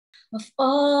of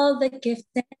all the gifts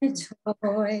and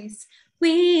toys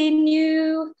we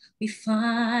knew we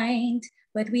find,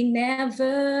 but we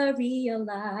never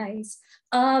realized.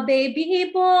 A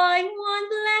baby boy one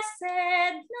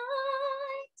blessed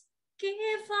night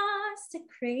give us the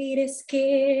greatest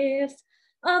gift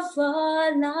of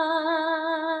our lives.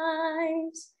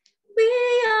 We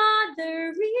are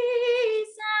the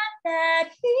reason that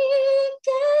he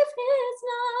gave his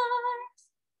life.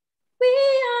 We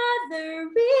are the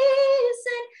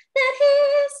reason that he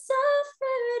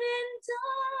suffered and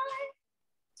died.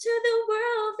 To the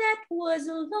world that was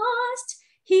lost,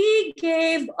 he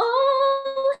gave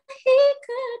all he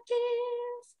could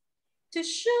give to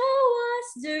show us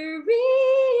the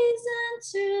reason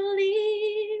to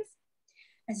live.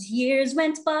 As years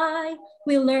went by,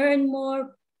 we learned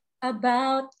more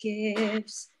about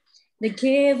gifts, the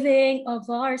giving of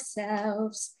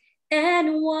ourselves,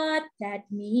 and what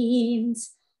that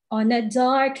means. On a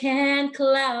dark and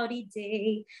cloudy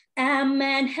day, a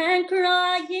man hung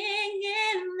crying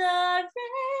in the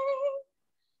rain,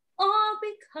 all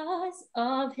because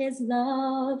of his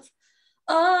love,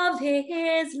 of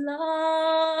his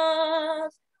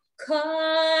love.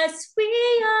 'Cause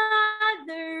we are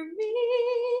the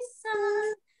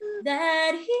reason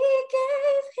that he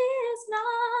gave his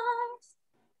life.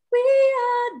 We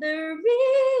are the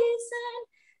reason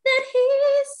that he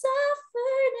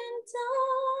suffered and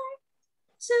died.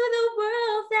 To the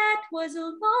world that was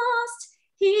lost,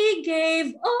 he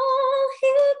gave all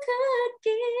he could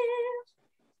give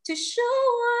to show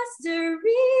us the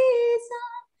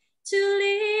reason to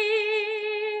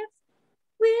live.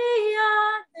 We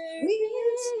are the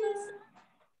reason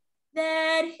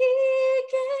that he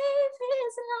gave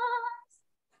his life.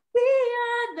 We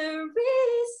are the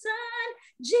reason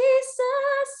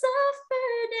Jesus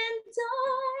suffered and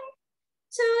died.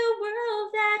 To a world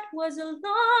that was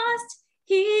lost,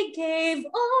 he gave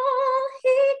all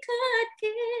he could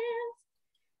give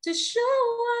to show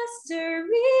us the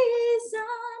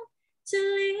reason to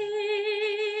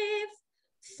live.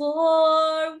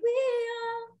 For we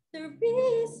are the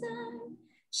reason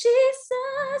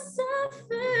Jesus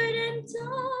suffered and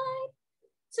died.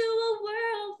 To a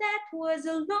world that was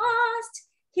lost,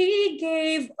 he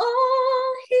gave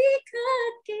all he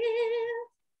could give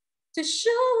to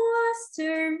show us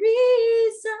the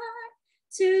reason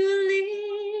to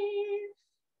live.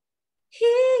 He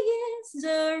is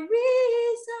the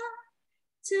reason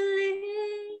to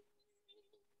live.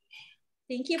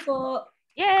 Thank you po.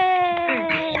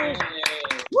 Yay!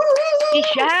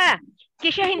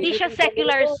 Kisha, hindi siya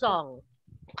secular song.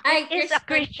 It's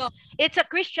a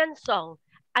Christian song.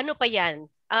 Ano pa yan?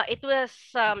 It was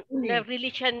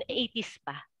na-release siya 80s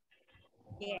pa.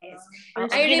 Yes.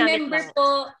 I remember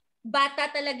po, bata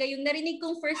talaga yung narinig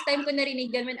kong first time ko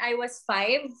narinig yan when I was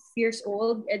 5 years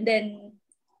old. And then,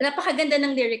 napakaganda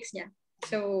ng lyrics niya.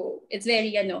 So, it's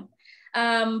very,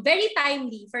 very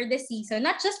timely for the season.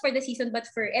 Not just for the season, but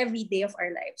for every day of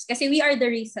our lives. Kasi we are the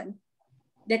reason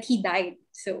that he died.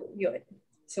 So, yun.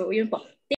 So, yun po.